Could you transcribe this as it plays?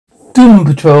Doom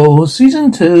Patrol,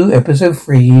 Season 2, Episode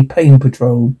 3, Pain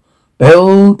Patrol.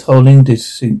 Bell tolling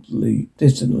distantly.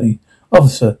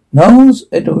 Officer, Niles,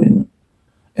 Evelyn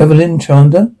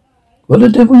Chandler. What the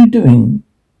devil are you doing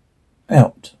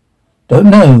out? Don't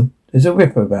know. There's a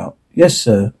ripper about. Yes,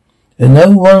 sir. There's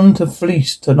no one to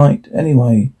fleece tonight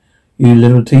anyway, you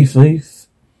little thief.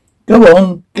 Go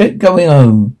on, get going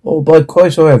home, or by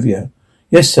Christ or have you.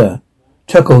 Yes, sir.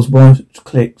 Chuckles, voice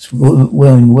clicks,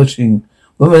 whirling, whooshing.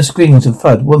 Woman screams and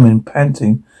thud, woman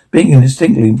panting, speaking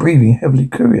indistinctly and breathing heavily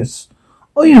curious.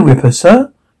 Are you Ripper,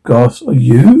 sir? Gasp, are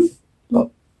you?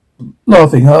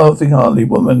 Laughing heartily,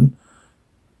 woman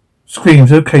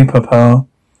screams, okay, papa.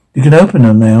 You can open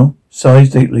them now. Sighs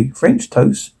deeply. French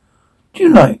toast.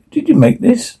 Did you make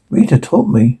this? Rita taught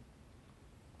me.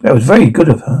 That was very good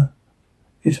of her.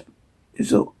 It's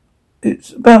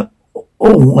about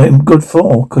all I'm good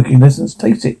for. Cooking lessons.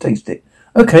 Taste it.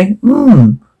 Okay.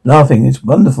 Laughing. It's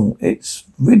wonderful. It's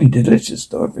really delicious,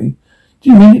 Dorothy. Do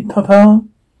you mean it, Papa?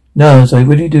 No, I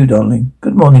really do, darling.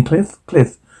 Good morning, Cliff.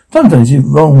 Sometimes you're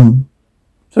wrong.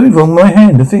 Something wrong with my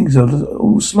hand. The things are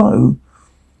all slow.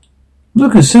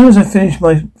 Look, as soon as I finish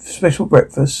my special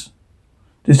breakfast,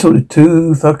 this sort of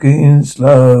too fucking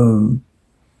slow.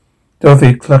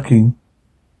 Dorothy clucking.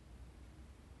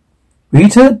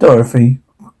 Rita, Dorothy,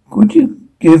 would you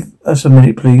give us a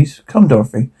minute, please? Come,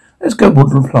 Dorothy. Let's go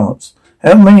water the plants.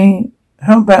 How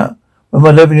about when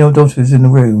my 11-year-old daughter is in the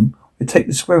room, we take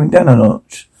the swearing down a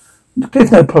notch?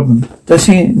 Cliff, no problem. Does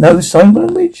she know sign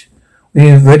language?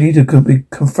 We are ready to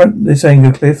confront this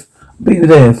anger, Cliff. I'll be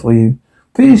there for you.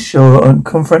 Pretty sure I'm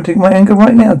confronting my anger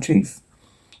right now, Chief.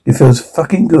 It feels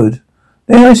fucking good.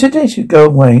 Then I suggest you go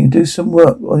away and do some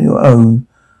work on your own.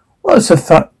 What's the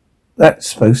fuck that's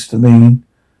supposed to mean?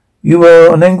 You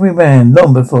were an angry man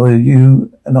long before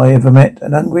you and I ever met.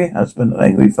 An angry husband, an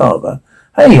angry father.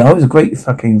 Hey, I was a great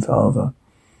fucking father.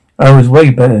 I was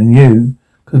way better than you,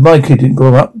 because my kid didn't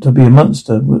grow up to be a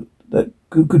monster that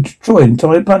could destroy an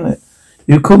entire planet.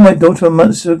 You call my daughter a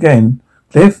monster again,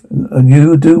 Cliff, and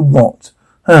you do what?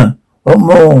 Huh? What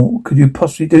more could you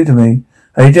possibly do to me?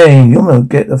 Hey, Jane, you want to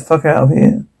get the fuck out of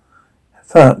here?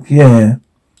 Fuck, yeah.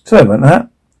 Sorry about that.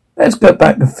 Let's go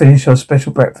back and finish our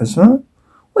special breakfast, huh?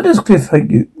 Why does Cliff hate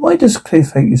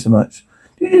you so much?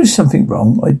 Did you do something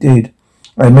wrong? I did.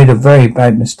 I made a very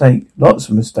bad mistake. Lots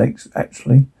of mistakes,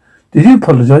 actually. Did you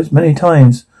apologize? Many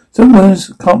times. Some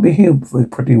wounds can't be healed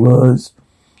with pretty words.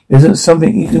 Isn't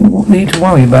something you need to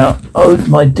worry about. Oh,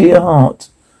 my dear heart.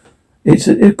 It's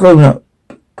a grown-up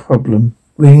problem.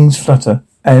 Wings flutter.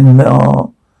 And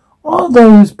are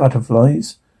those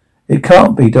butterflies? It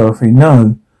can't be, Dorothy.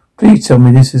 No. Please tell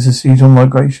me this is a seasonal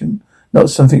migration. Not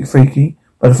something freaky.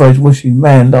 Butterflies whooshing.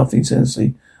 Man laughing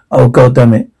senselessly. Oh, God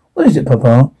damn it. What is it,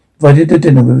 Papa? Invited to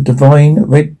dinner with a divine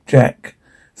red jack.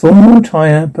 Formal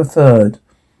attire preferred.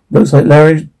 Looks like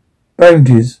Larry's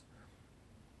boundaries.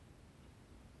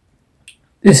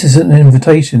 This isn't an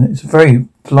invitation. It's a very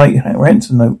polite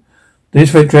ransom note.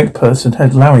 This red jack person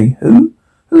had Larry. Who?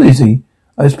 Who is he?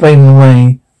 I explained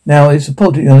away. Now it's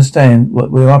important you understand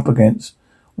what we're up against.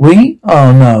 We?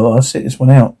 Oh no, I'll sit this one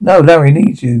out. No, Larry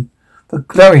needs you. For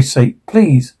Larry's sake,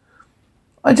 please.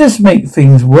 I just make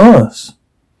things worse.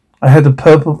 I had the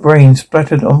purple brain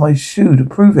splattered on my shoe to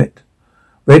prove it.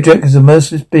 Red Jack is a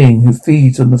merciless being who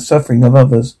feeds on the suffering of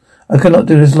others. I cannot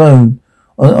do this alone.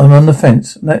 I'm on the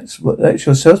fence. That's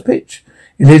your sales pitch?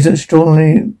 He lives at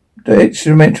the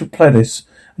experimental Pladis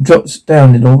and drops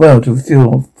down in a well to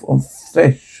feel on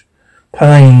flesh.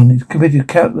 Pain. He's committed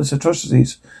countless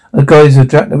atrocities. The guys of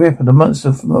Jack the Ripper, the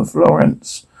monster from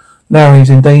Florence. Larry's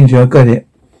in danger. I got it.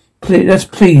 Let's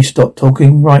please stop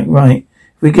talking. Right.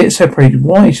 If we get separated,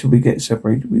 why should we get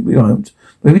separated? We won't.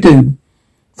 But we do.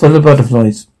 Follow the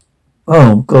butterflies.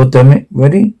 Oh, God damn it.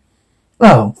 Ready?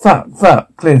 Oh,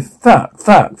 fuck, Cliff.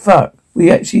 Fuck. We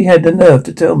actually had the nerve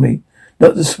to tell me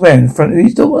not to swear in front of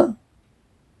his daughter?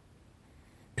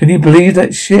 Can you believe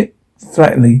that shit?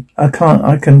 Flatly. I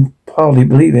can hardly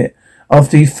believe it.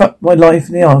 After he fucked my life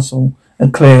in the arsehole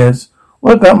and Claire's.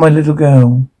 What about my little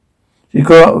girl? She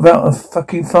grew up without a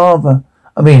fucking father.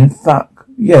 I mean, fuck.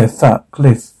 Yeah, fuck,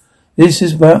 Cliff. This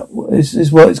is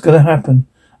what is going to happen.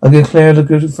 I'll give Claire a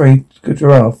good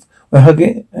giraffe. We'll hug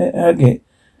it.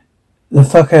 The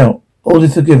fuck out. All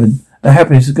is forgiven. The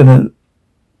happiness is going to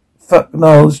fuck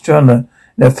Niles Chandler in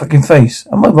that fucking face.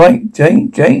 Am I right,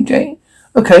 Jane?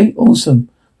 Okay, awesome.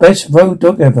 Best road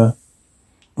dog ever.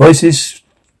 Voices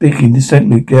speaking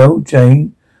distinctly. Girl,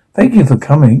 Jane. Thank you for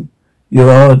coming. You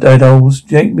are dead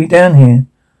old yank me down here.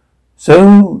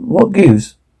 So, what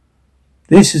gives?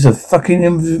 This is a fucking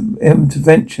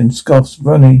intervention, scoffs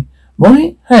Ronnie.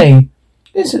 Molly? Hey,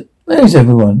 where's Where's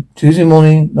everyone? Tuesday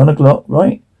morning, 9 o'clock,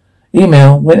 right?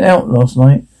 Email went out last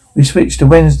night. We switched to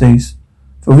Wednesdays.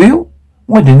 For real?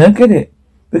 Why didn't I get it?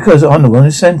 Because I'm the one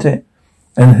who sent it.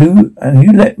 And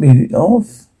you let me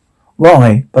off?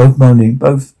 Why? Both moaning,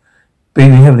 both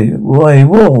breathing heavily. Why,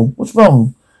 whoa, what's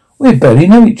wrong? We barely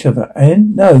know each other.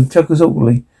 And? No, chuckles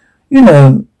awkwardly. You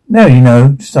know, now you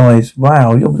know, sighs.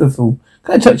 Wow, you're beautiful.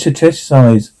 Can I touch your chest?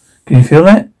 Sighs. Can you feel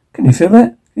that? Can you feel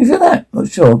that? Can you feel that? Not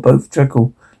sure, both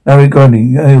chuckle. Larry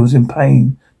groaning, he was in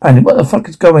pain. Panic. What the fuck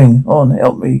is going on?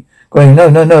 Help me. Groaning,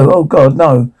 no, oh God,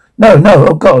 no. No,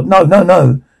 oh God,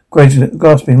 no.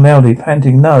 Grasping loudly,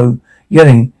 panting, no.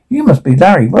 Yelling, you must be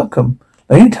Larry, welcome.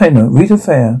 Lady Taylor, Rita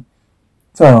Farr.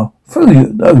 Through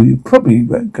you, you probably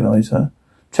recognize her.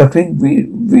 Chuckling,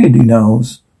 really,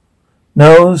 Niles.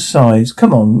 Niles sighs,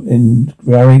 come on in,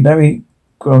 Larry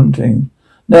grunting.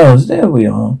 Niles, there we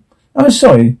are. I'm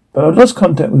sorry, but I've lost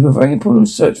contact with a very important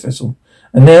search vessel,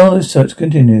 and now the search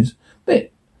continues.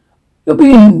 But you'll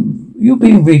be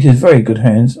in Rita's very good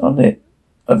hands, aren't it?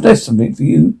 I've left something for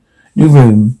you. New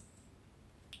room.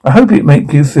 I hope it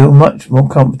makes you feel much more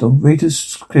comfortable.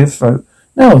 Rita's clear throat.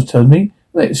 Niles told me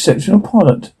you're an exceptional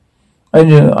pilot. I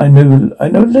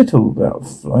know little about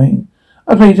flying.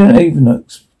 I played an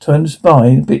Avenox, turned spy,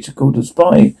 a picture called A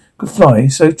Spy Could Fly,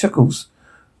 so chuckles.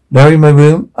 Larry, my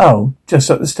room? Oh,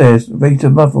 just up the stairs. Rita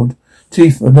muffled.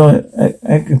 Teeth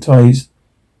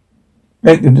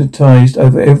agonized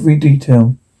over every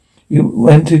detail. You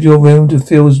entered your room to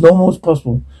feel as normal as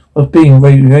possible, while being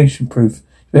radiation proof.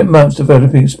 You spent months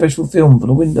developing a special film for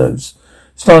the windows.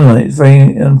 Starlight is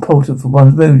very important for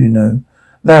one's mood, you know.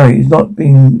 Larry is not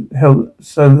being held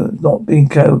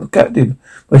captive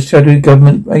by a shadowy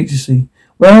government agency.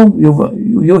 Well,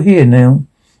 you're here now.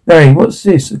 Larry, what's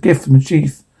this? A gift from the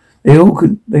chief. They all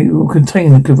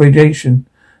contain the radiation.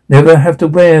 Never have to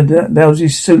wear that lousy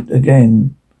suit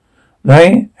again.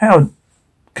 Larry, how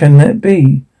can that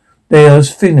be? They are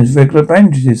as thin as regular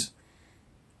bandages.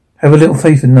 Have a little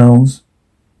faith in Niles,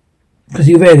 because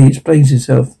he rarely explains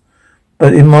himself.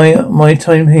 But in my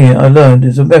time here, I learned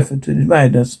there's a method to his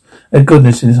madness and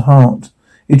goodness in his heart.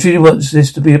 He truly wants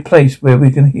this to be a place where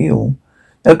we can heal.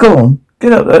 Now go on,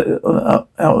 get out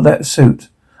of that suit.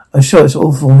 I'm sure it's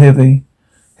awful heavy.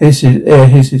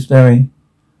 Hisses Larry.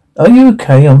 Are you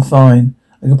okay? I'm fine.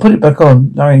 I can put it back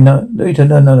on. Larry, no. Rita,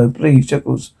 no, please,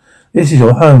 Chuckles. This is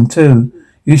your home, too.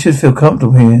 You should feel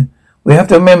comfortable here. We have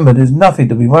to remember there's nothing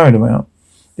to be worried about.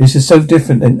 This is so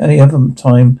different than any other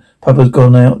time Papa's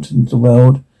gone out into the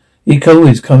world. He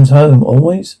always comes home,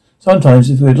 always. Sometimes,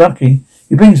 if we're lucky,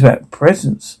 he brings back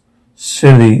presents.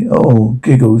 Silly. Oh,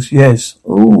 giggles. Yes.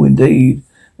 Oh, indeed.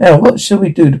 Now, what shall we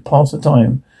do to pass the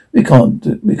time? We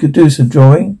could do some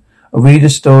drawing, or read a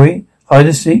story, hide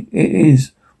and seek. It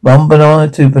is 1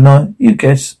 banana, 2 banana. You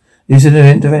guess. This is an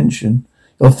intervention.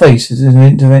 Your face is an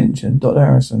intervention, Dr.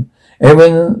 Harrison.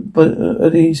 Everyone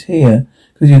but these here,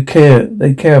 because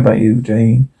they care about you,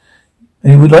 Jane.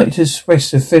 And you would like to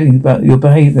express their feelings about your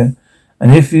behaviour.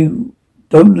 And if you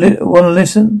don't want to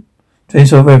listen,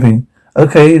 Chainsaw revving.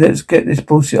 Okay, let's get this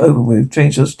bullshit over with.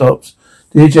 Chainsaw stops.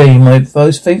 Dear Jane, my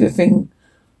most favourite thing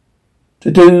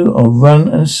to do are run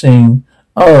and sing.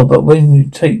 Oh, but when you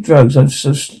take drugs, I'm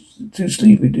so too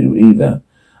sleepy to do either.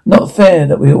 Not fair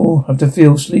that we all have to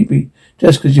feel sleepy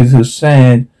just because you feel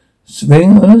sad.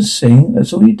 Swing and sing,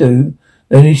 that's all you do.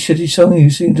 The only shitty song you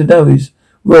seem to know is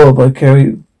Roar by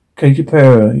Katy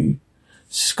Perry. He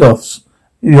scoffs.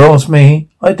 You ask me,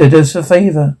 I did us a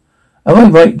favour. Am I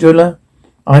right, Driller?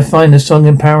 I find the song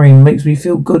empowering, makes me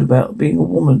feel good about being a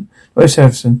woman. Wes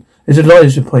Harrison. There's a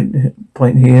larger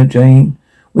point here, Jane.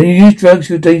 When you use drugs,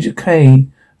 you endanger Kay,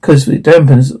 because it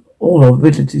dampens all our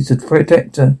abilities to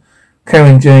protect her.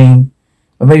 Karen Jane.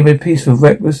 I made my peace with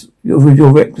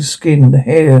your reckless skin and the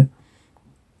hair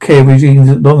care regimes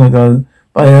long ago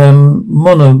by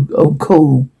Mono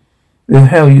Cool with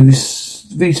how you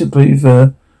recent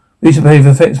behavior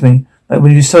affects me. Like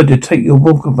when you decided to take your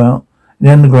walkabout in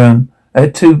the underground.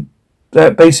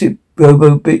 That basic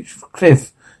robo bitch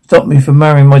Cliff stopped me from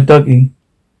marrying my Dougie.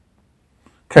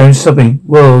 Karen sobbing,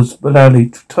 whirls but loudly,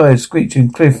 tired,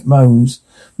 screeching. Cliff mumbles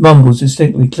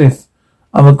distinctly. Cliff,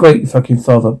 I'm a great fucking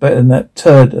father, better than that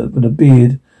turd with a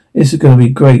beard. This is going to be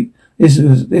great. This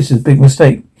is a big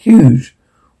mistake. Huge.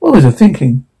 What was I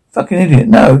thinking? Fucking idiot.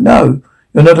 No.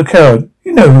 You're not a coward.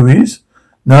 You know who he is.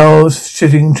 No,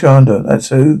 shitting Chanda. That's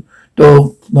who.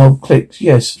 Door knob clicks.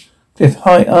 Yes. Cliff,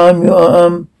 hi, I'm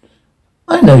your,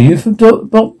 I know you from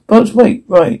Box. Wait,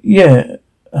 right. Yeah.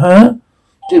 Huh?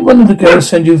 Did one of the girls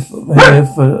send you here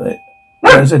for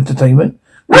as entertainment?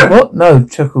 What? No,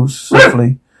 chuckles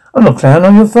softly. I'm not clowning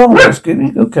on your father. Excuse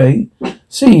me. Okay.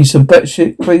 See, some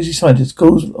batshit crazy scientist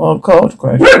caused our car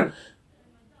crash.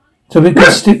 So we can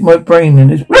stick my brain in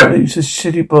his body. It's a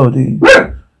shitty body.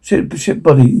 Shit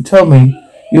body. You told me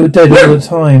you were dead all the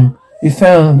time. You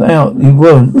found out you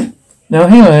weren't. Now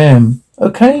here I am.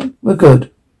 Okay? We're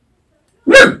good.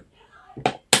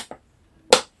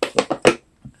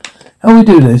 How we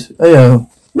do this? Hey,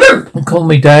 call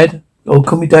me dad. Or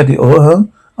call me daddy. Or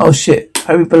oh shit.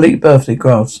 Happy belated birthday,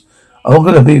 Graphs. I'm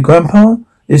gonna be a grandpa?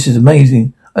 This is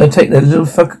amazing. I'll take that little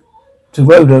fuck to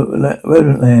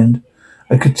rodent land.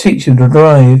 I could teach him to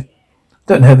drive.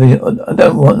 I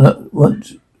don't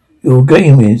want your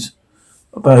game is.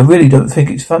 But I really don't think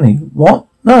it's funny. What?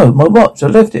 No, my watch. I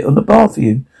left it on the bar for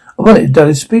you. I won it at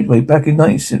Dallas Speedway back in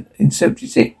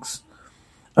 1976.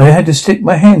 I had to stick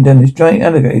my hand down this giant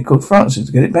alligator called Francis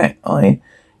to get it back.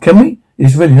 Can we?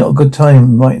 It's really not a good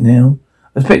time right now.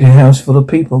 I expect a house full of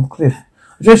people, Cliff.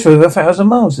 I just drove 1,000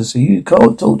 miles to see you. You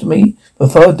can't talk to me for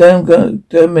 5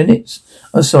 damn minutes.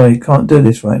 I'm sorry, can't do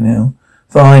this right now.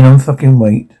 Fine, I'm fucking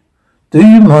wait. Do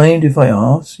you mind if I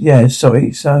ask? Yeah,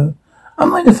 sorry, so...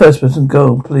 Am I the first person?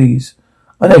 Girl, please.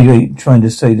 I know you ain't trying to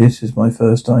say this is my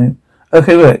first time.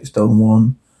 Okay, relax, Don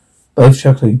Juan. Both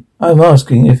chuckling. I'm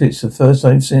asking if it's the first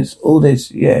time since all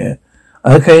this, yeah.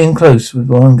 I came close with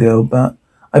one girl, but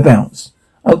I bounced.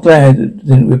 I'm glad I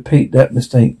didn't repeat that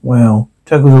mistake. Wow.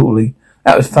 Chuckled Orley.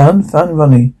 That was fun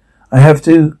running. I have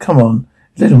to, come on,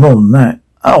 a little more than that.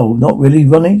 Oh, not really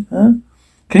running, huh?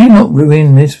 Can you not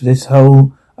ruin this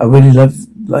whole, I really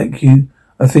like you.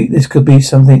 I think this could be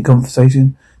something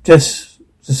conversation. Just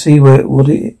to see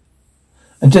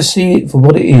just see it for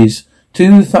what it is.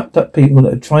 2 fucked up people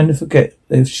that are trying to forget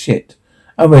their shit.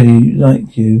 I really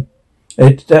like you.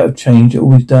 That'll change, it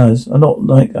always does. I'm not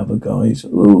like other guys.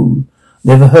 Ooh,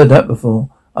 never heard that before.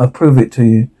 I'll prove it to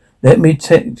you. Let me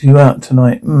take you out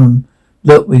tonight.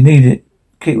 Look, we need it.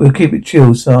 We'll keep it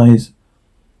chill size.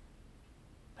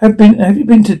 Have you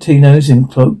been to Tino's in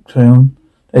Cloak Town?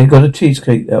 They've got a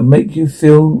cheesecake that'll make you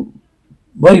feel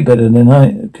way better than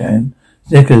I can.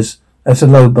 Snickers, that's a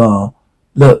low bar.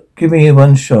 Look, give me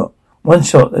 1 shot. 1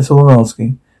 shot, that's all I'm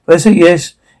asking. If I say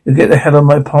yes, you'll get the hell out of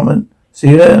my apartment. See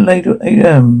you later.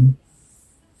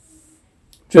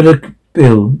 Driller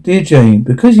Bill, dear Jane,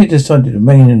 because you decided to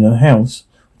remain in a house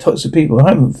with toxic people, I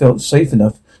haven't felt safe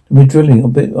enough to be drilling or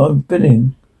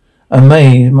bidding. And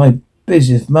May is my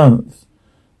busiest month.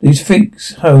 These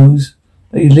freaks, hoes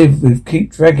that you live with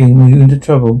keep dragging you into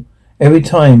trouble. Every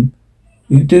time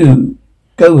you do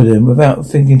go with them without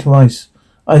thinking twice.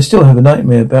 I still have a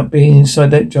nightmare about being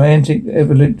inside that gigantic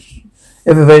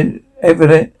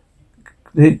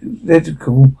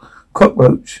electrical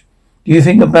cockroach. Do you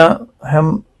think about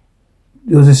how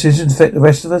your decisions affect the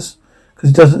rest of us? Because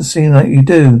it doesn't seem like you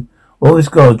do. What is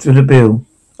God, Driller Bill?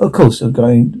 Of course I'm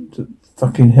going to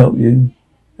fucking help you.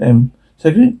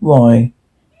 Secondly, why?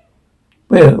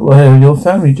 Well, your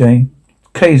family, Jane.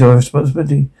 Kay's our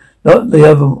responsibility. Not the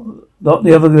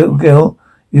other little girl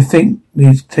you think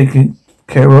needs taking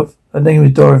care of. Her name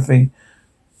is Dorothy.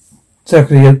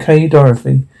 Exactly, okay,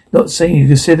 Dorothy. Not saying you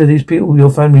consider these people your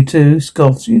family too,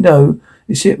 scoffs. You know,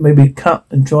 the shit may be cut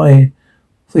and dry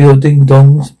for your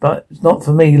ding-dongs, but it's not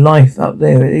for me. Life up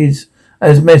there it's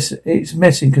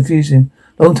messy and confusing.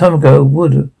 Long time ago, I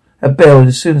would have bailed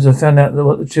as soon as I found out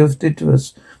what the children did to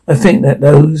us. I think that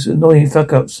those annoying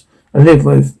fuck-ups I live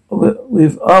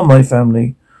with are my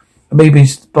family. I may be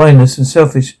spineless and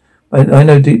selfish, but I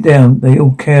know deep down they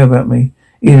all care about me,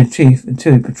 even the chief,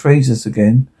 until he betrays us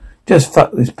again. Just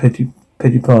fuck this pity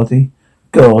party.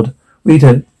 God.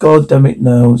 Rita, God damn it,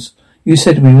 Niles. You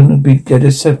said we wouldn't get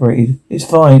us separated. It's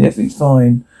fine, everything's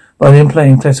fine. Violin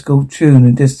playing classical tune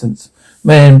in distance.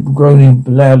 Man groaning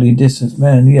loudly in distance.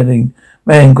 Man yelling.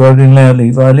 Man groaning loudly.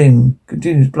 Violin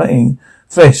continues playing.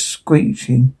 Flesh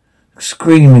screeching.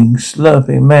 Screaming.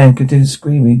 Slurping. Man continues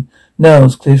screaming.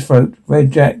 Niles clears throat.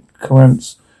 Red Jack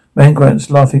grunts. Man grunts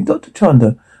laughing. Dr.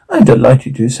 Chanda, I'm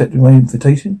delighted you accepted my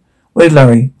invitation. Where's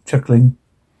Larry? Chuckling.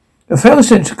 A foul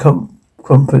sense of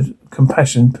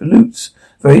compassion pollutes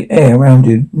the very air around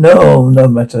you. No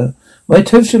matter. My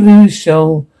Tertiluge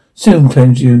shall soon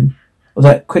cleanse you of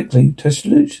that quickly.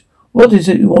 Tertiluge? What is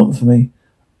it you want from me?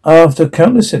 After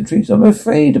countless centuries, I'm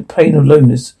afraid the pain of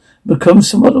loneliness becomes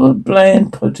somewhat of a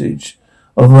bland pottage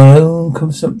of my own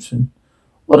consumption.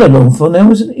 What I long for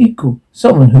now is an equal,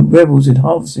 someone who revels in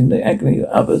harvesting the agony of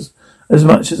others as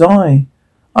much as I.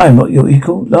 I am not your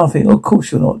equal, laughing. Of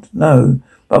course you're not. No,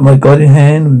 but my guiding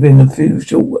hand within a few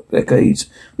short decades,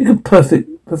 we can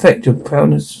perfect your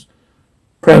proudness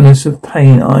of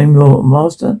pain. I'm your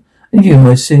master, and you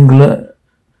my singular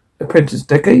apprentice.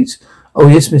 Decades? Oh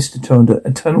yes, Mr. Chanda,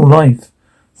 eternal life.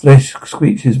 Flesh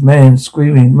screeches. Man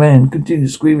screaming. Man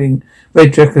continues screaming.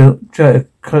 Red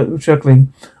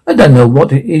chuckling. I don't know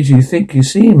what it is you think you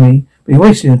see in me, but you're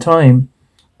wasting your time.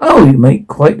 Oh, you make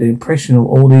quite the impression of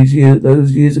all those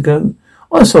years ago.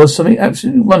 I saw something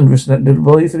absolutely wondrous in that little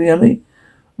boy from the alley.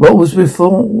 What was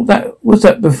before? Was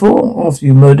that before? After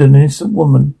you murdered an innocent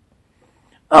woman?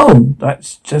 Oh,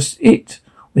 that's just it.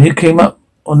 When you came up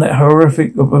on that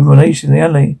horrific abomination in the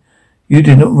alley, you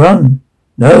did not run.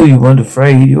 No, you weren't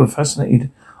afraid. You were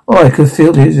fascinated. Oh, I could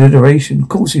feel the exhilaration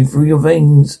coursing through your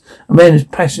veins. A man is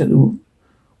passionate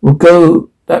will go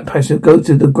to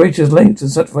the greatest lengths to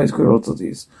sacrifice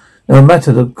curiosities, no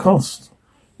matter the cost.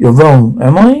 You're wrong,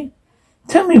 am I?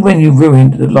 Tell me when you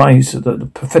ruined the lives of the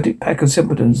pathetic pack of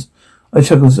simpletons. I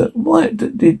chuckled. What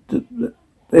did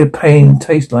their pain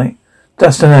taste like?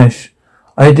 Dust and ash.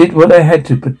 I did what I had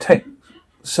to protect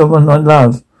someone I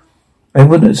love. I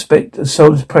wouldn't expect a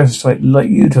soulless parasite like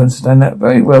you to understand that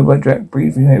very well. Redrak,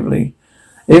 breathing heavily.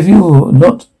 If you will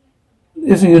not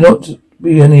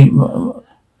be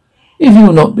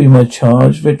my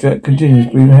charge, Redrak continues,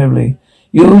 breathing heavily.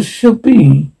 You shall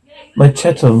be my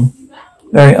chattel.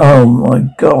 Larry, oh my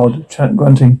God,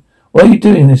 grunting. Why are you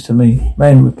doing this to me?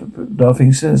 Man,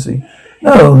 laughing cynically.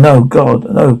 No,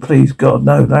 God, no, please, God,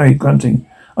 no. Larry, grunting.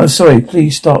 I'm sorry,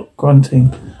 please stop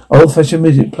grunting. Old-fashioned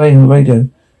music playing on the radio.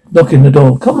 Knocking the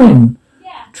door. Come in.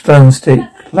 Stone stick.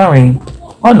 Larry,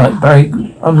 I like Barry.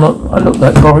 I look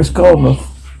like Boris Karloff.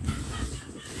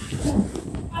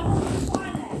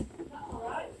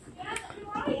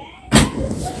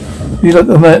 You look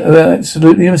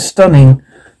absolutely stunning.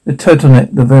 The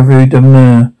turtleneck, the very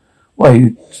demure. Why,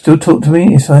 you still talk to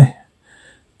me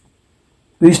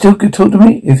will you still talk to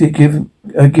me if I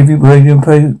give you radio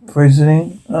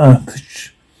poisoning?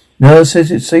 No,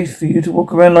 says it's safe for you to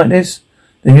walk around like this?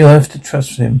 Then you'll have to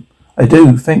trust him. I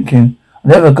do, thank you. I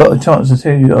never got a chance to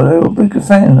tell you how big a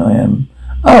fan I am.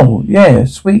 Oh, yeah,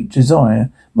 Sweet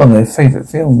Desire, one of their favourite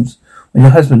films. When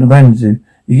your husband abandons you,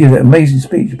 you give that amazing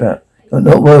speech about you're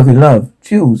not worthy love.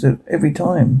 Chills every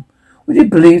time. Would you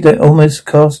believe that almost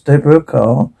cost Deborah a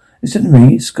car? Instead of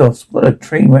me, Scots. What a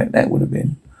train wreck that would have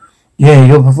been. Yeah,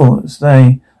 your performance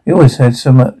today, you always had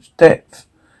so much depth.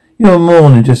 You were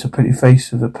more than just a pretty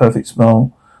face with a perfect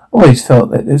smile. Always felt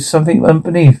that there's something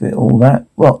underneath it all that.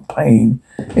 What pain.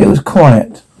 It was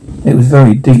quiet. It was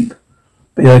very deep.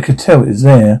 But I could tell it was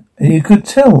there. And I could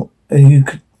tell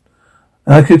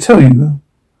you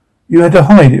had to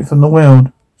hide it from the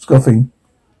world. Scoffing.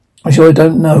 I'm sure I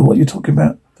don't know what you're talking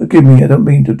about. Forgive me, I don't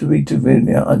mean to be too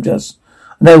familiar. I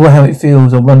know how it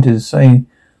feels. I wanted to say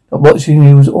that watching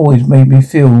you has always made me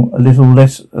feel a little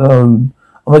less alone.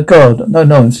 Oh my God. No,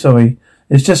 I'm sorry.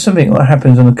 It's just something that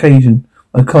happens on occasion.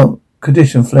 My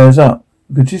condition flares up.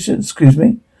 Condition, excuse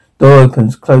me? Door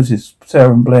opens, closes,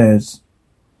 Sarah blares.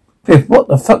 Cliff, what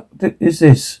the fuck is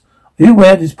this? Are you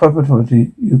aware of this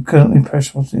property you're currently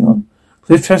trespassing on?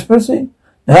 Cliff, trespassing?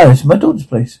 No, it's my daughter's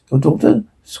place. Your daughter?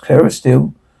 It's Clara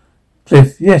Steele.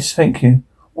 Cliff, yes, thank you.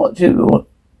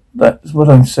 That's what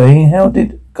I'm saying.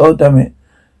 God damn it.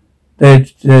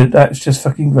 That's just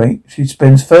fucking great. She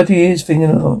spends 30 years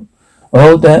thinking,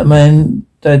 oh, that man,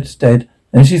 Dad's dead.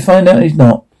 And she find out he's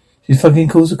not. She fucking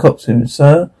calls the cops to him.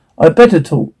 Sir, I better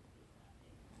talk.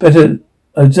 I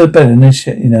deserve better than this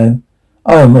shit, you know.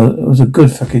 It was a good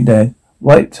fucking dad.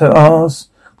 Wiped her ass,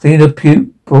 cleaned her puke,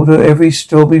 brought her every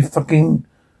strawberry fucking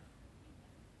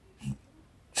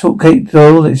shortcake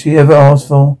doll that she ever asked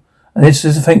for. And this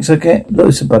is the thanks I get.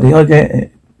 Listen, buddy, I get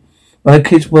it. My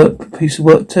kid's piece of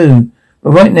work too.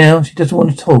 But right now, she doesn't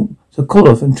want to talk. So call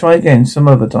off and try again some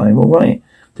other time, alright?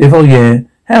 Cliff, oh yeah.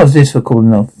 How's this for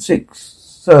calling off? 6.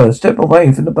 Sir, step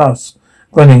away from the bus.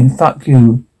 Grunting, fuck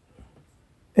you.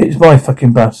 It's my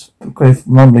fucking bus. Cliff,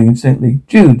 mumbling instantly.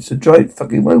 Jude's a dry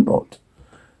fucking robot.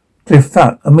 Cliff,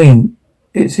 fuck.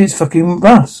 It's his fucking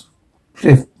bus.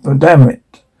 Cliff, oh, damn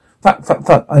it.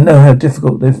 Fuck. I know how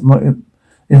difficult it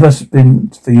must have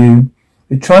been for you.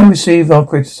 We try and receive our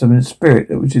criticism in the spirit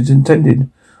which is intended.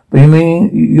 But you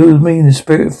mean the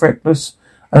spirit of feckless,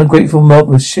 ungrateful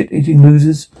mob of shit-eating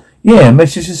losers? Yeah,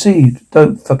 message received.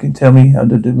 Don't fucking tell me how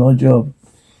to do my job.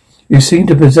 You seem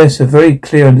to possess a very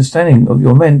clear understanding of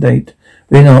your mandate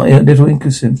within our little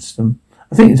ecosystem.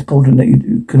 I think it's important that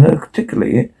you can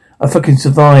articulate it. I fucking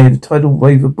survive. The tidal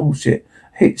wave of bullshit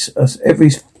hits us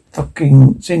every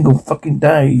fucking single fucking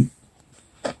day.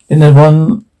 I'm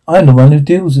the one who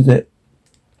deals with it.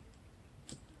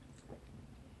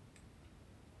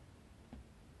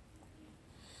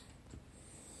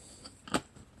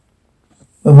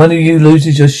 When one of you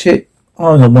loses your shit,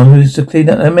 I'm the one who's to clean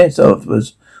up their mess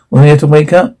afterwards. When we have to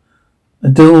wake up,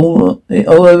 And do it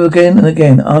all over again and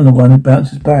again. I'm the one who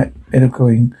bounces back,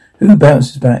 echoing. Who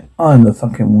bounces back? I'm the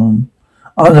fucking one.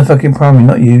 I'm the fucking primary,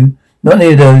 not you. Not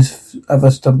any of those other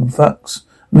stubborn fucks.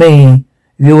 Me.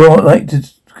 If you want like to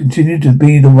continue to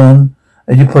be the one,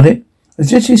 as you put it, I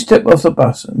suggest you step off the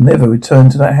bus and never return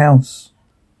to that house.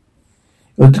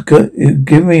 You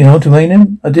give me an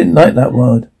ultimatum? I didn't like that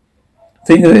word.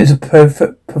 Think of it as a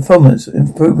perfect performance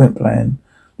improvement plan.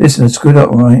 Listen, I screwed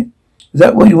up, right? Is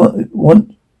that what you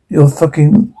want your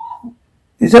fucking...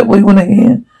 Is that what you want to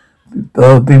hear?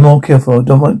 Be more careful. I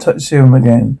don't want to touch serum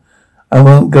again. I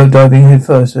won't go diving head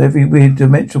first. Every weird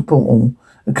dimensional portal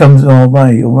that comes our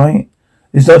way, alright?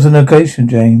 It's not an occasion,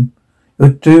 Jane.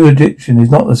 Your true addiction is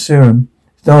not the serum.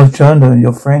 It's not Chandler and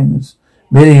your friends.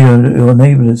 Merely your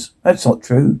neighbours. That's not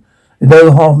true. There's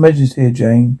no half measures here,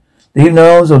 Jane. Leave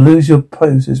Niles or lose your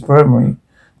post as primary.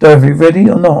 Dorothy, ready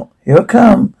or not? Here I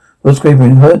come. Will Scraper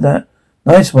heard that.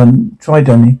 Nice one. Try,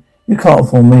 Danny. You can't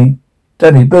fool me.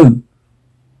 Danny, boo.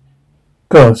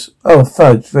 Goss. Oh,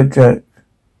 fudge. Red Jack.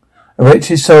 A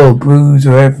wretched soul bruise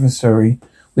her adversary.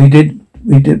 We did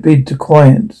bid to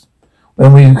quiet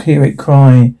when we hear it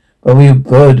cry, but we are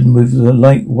burdened with the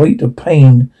light weight of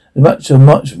pain, as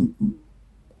much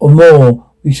or more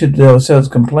we should ourselves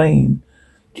complain.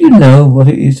 Do you know what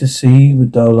it is to see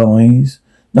with dull eyes?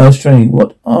 Now, strange,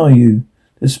 what are you?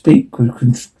 To speak with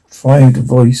contrived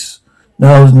voice.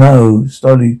 No,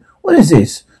 slowly. What is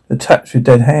this? To touch with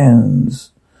dead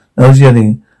hands. Nose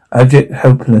yelling. Abject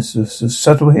helplessness, the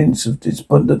subtle hints of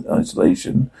despondent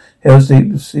isolation, held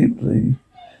deeply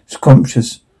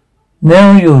scrumptious.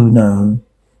 Now you know.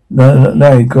 No,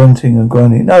 Larry grunting and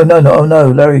groaning. No,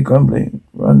 Larry grumbling,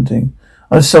 grunting.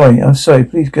 I'm sorry,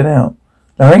 please get out.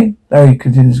 Larry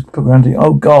continues grunting.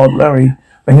 Oh God, Larry,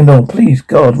 ringing the door. Please,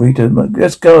 God, Rita,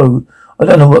 let's go. I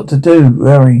don't know what to do,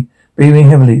 Larry, breathing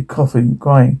heavily, coughing,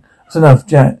 crying. That's enough,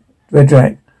 Red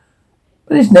Jack.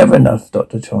 But it's never enough,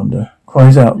 Dr. Chanda.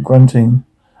 Cries out, grunting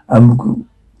and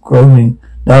groaning,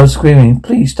 now screaming.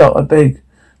 Please stop, I beg.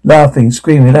 Laughing,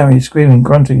 screaming, Larry screaming,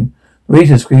 grunting.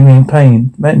 Rita screaming in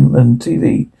pain. Men and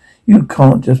TV. You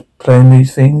can't just plan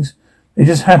these things. They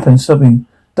just happen, sobbing.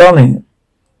 Darling, it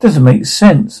doesn't make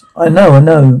sense. I know,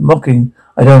 mocking.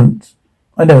 I know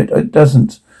it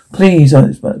doesn't. Please,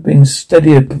 it's been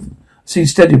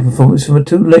steady performance from a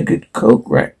two-legged coke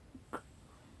rack.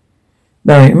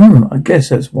 Larry, I guess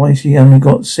that's why she only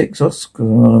got 6 Oscar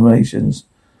nominations.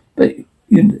 But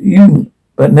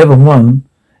but never won.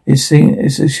 It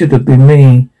should have been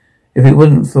me. If it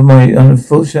wasn't for my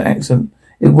unfortunate accent,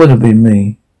 it would have been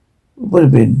me. It would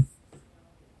have been.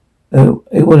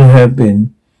 It would have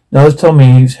been. Now, as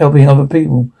Tommy, he's helping other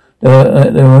people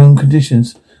their own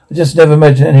conditions. I just never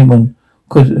imagined anyone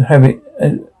could have it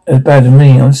as bad as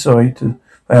me. I'm sorry for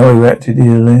how I reacted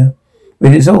earlier.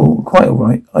 But it's all quite all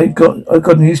right. I've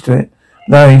gotten used to it.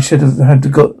 Larry shouldn't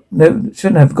have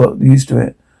got used to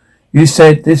it. You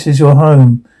said this is your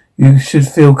home. You should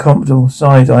feel comfortable.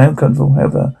 Besides, I am comfortable.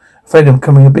 However, afraid I'm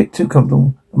becoming a bit too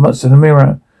comfortable. I'm much in the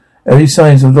mirror. Early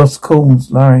signs of lost calls,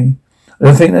 Larry. I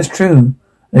don't think that's true.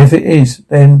 And if it is,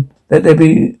 then let's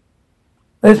be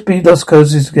lost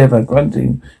causes together.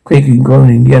 Grunting, creaking,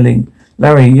 groaning, yelling.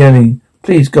 Larry yelling.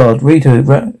 Please, God, Rita,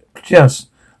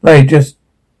 Larry, just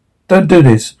don't do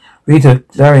this. Rita,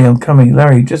 Larry, I'm coming.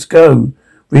 Larry, just go.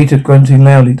 Rita grunting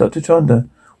loudly. Dr. Chanda,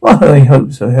 what high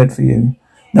hopes I had for you.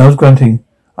 Nels grunting.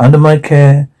 Under my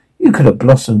care, you could have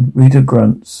blossomed. Rita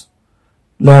grunts.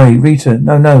 Larry, Rita,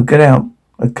 no, get out.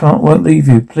 Won't leave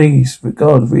you. Please, for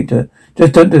God, Rita,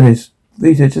 just don't do this.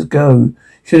 Rita, just go.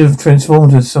 Should have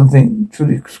transformed into something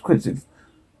truly exquisite.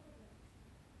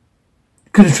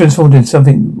 Could have transformed into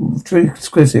something truly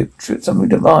exquisite, something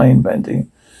divine,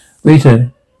 panting.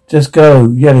 Rita, just go,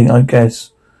 yelling, I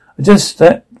guess. Just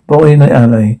that boy in the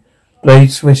alley.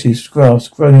 Blade swishes, grass,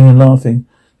 groaning and laughing.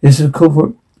 This is a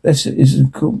culpable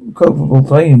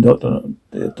plane, Dr.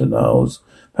 Niles.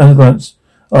 Pan grunts.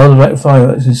 Oh, the black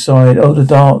fire is inside. Oh, the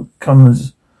dark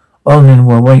comes on in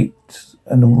a weight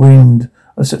and the wind.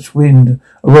 Oh, such wind.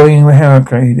 A roaring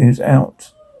hurricane is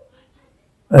out.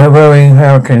 A roaring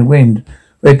hurricane wind.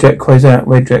 Red Jack cries out.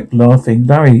 Red Jack laughing.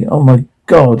 Larry, oh my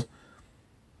God.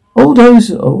 All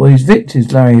those are his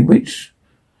victims, Larry, which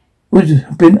would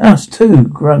have been us too.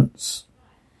 Grunts,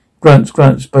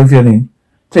 both yelling.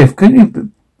 Cliff, couldn't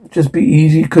you just be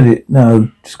easy, could it?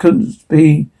 No, just couldn't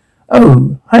be.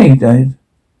 Oh, hey, Dad.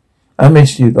 I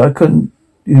missed you, but I couldn't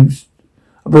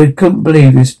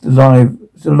believe he's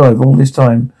alive all this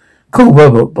time. Cool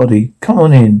robot body, come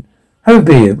on in. Have a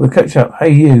beer, we'll catch up.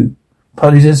 Hey, you.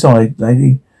 Party's inside,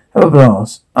 lady. Have a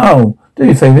blast. Oh, do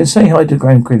me a favour and say hi to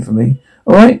Grand Queen for me.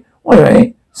 Alright?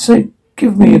 Wait.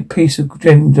 give me a piece of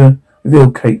gender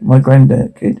reveal cake, my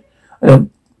granddad kid. I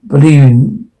don't believe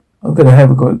I'm gonna have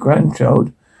a great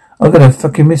grandchild. I'm gonna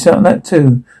fucking miss out on that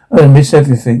too. I'm gonna miss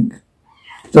everything.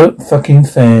 It's not fucking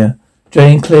fair.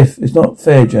 Jane Cliff, it's not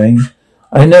fair, Jane.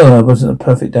 I know I wasn't a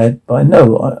perfect dad, but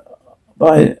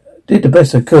I did the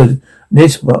best I could.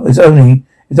 This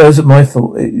wasn't my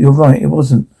fault. You're right, it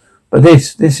wasn't. But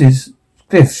this is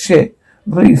Cliff. Shit, I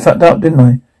completely fucked up, didn't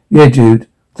I? Yeah, Jude.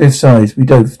 Cliff sighs. We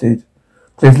both did.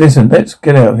 Cliff, listen, let's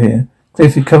get out of here.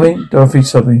 Cliff, you coming? Dorothy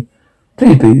sobbing.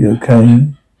 Please be okay.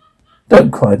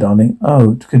 Don't cry, darling.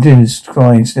 Oh, continues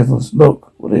crying, sniffles.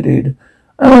 Look what I did.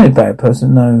 Am I a bad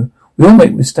person? No. We all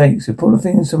make mistakes. Important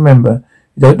things to remember.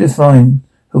 You don't define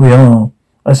who we are.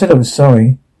 I said I was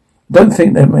sorry. But I don't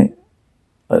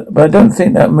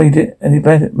think that made it any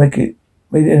better. Made it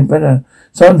any better.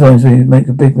 Sometimes when you make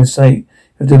a big mistake,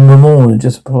 you have to do more than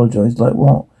just apologize. Like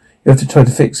what? You have to try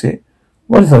to fix it.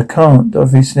 What if I can't?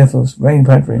 Dorothy sniffles, rain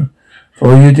pattering.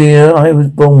 For you, dear, I was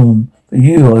born. For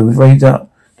you, I was raised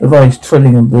up. The voice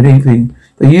trilling and believing.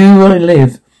 For you, I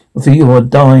live. For you, I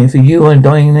die. For you, I'm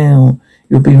dying now.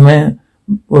 You'll be my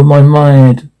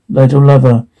mad little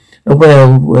lover. A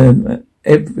well where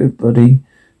everybody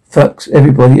fucks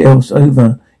everybody else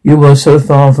over. You were so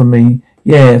far from me.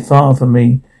 Yeah, far from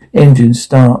me. Engine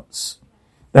starts.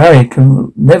 Larry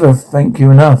can never thank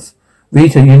you enough.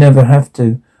 Rita, you never have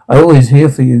to. I always here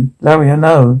for you. Larry, I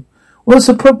know. What's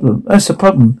the problem? That's the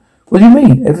problem. What do you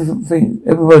mean?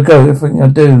 Everywhere I go, everything I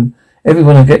do,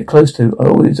 everyone I get close to, I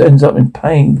always ends up in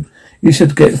pain. You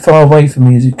should get far away from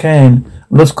me as you can.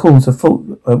 Lost cause, I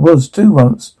thought I was too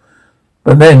once.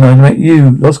 But then I met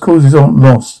you. Lost causes aren't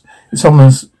lost.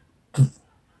 If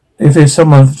there's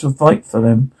someone to fight for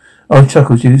them. Oh,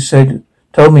 Chuckles,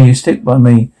 told me you stick by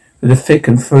me through the thick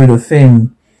and through the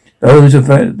thin.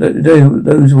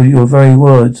 Those were your very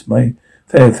words, my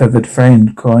fair feathered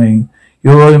friend, crying.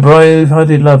 You're a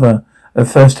brave-hearted lover, at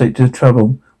first take to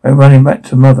trouble, when running back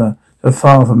to mother, so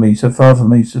far from me,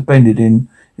 suspended in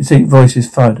distinct voices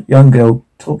thud, young girl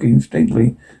talking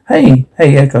distinctly. Hey,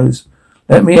 echoes.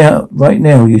 Let me out right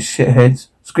now, you shitheads,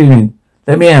 screaming.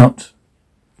 Let me out.